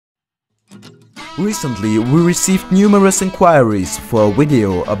Recently, we received numerous inquiries for a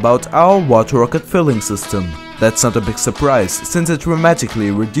video about our water rocket filling system. That's not a big surprise, since it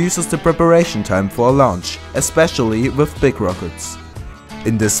dramatically reduces the preparation time for a launch, especially with big rockets.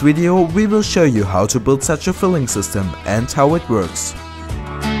 In this video, we will show you how to build such a filling system and how it works.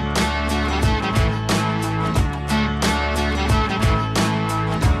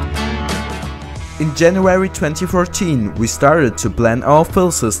 In January 2014, we started to plan our fill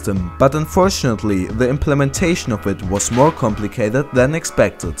system, but unfortunately the implementation of it was more complicated than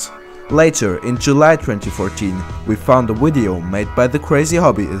expected. Later, in July 2014, we found a video made by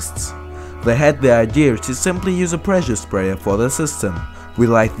TheCrazyHobbyists. They had the idea to simply use a pressure sprayer for the system. We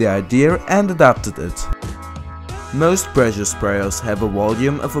liked the idea and adapted it. Most pressure sprayers have a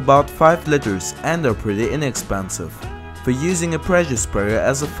volume of about 5 liters and are pretty inexpensive. For using a pressure sprayer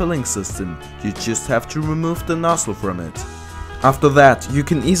as a filling system, you just have to remove the nozzle from it. After that, you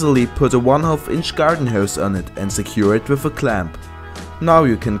can easily put a 1/2 inch garden hose on it and secure it with a clamp. Now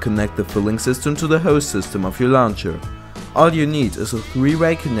you can connect the filling system to the hose system of your launcher. All you need is a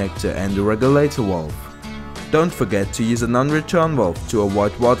 3-way connector and a regulator valve. Don't forget to use a non-return valve to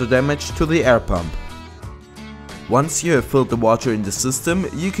avoid water damage to the air pump. Once you have filled the water in the system,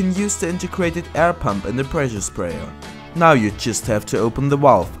 you can use the integrated air pump in the pressure sprayer. Now you just have to open the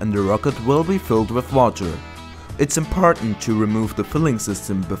valve and the rocket will be filled with water. It's important to remove the filling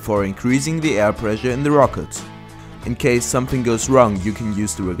system before increasing the air pressure in the rocket. In case something goes wrong, you can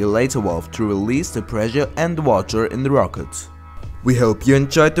use the regulator valve to release the pressure and water in the rocket. We hope you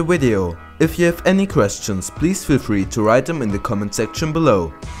enjoyed the video. If you have any questions, please feel free to write them in the comment section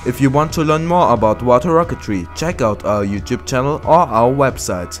below. If you want to learn more about water rocketry, check out our YouTube channel or our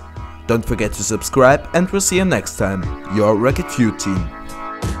website. Don't forget to subscribe and we'll see you next time. Your Racket Fued team.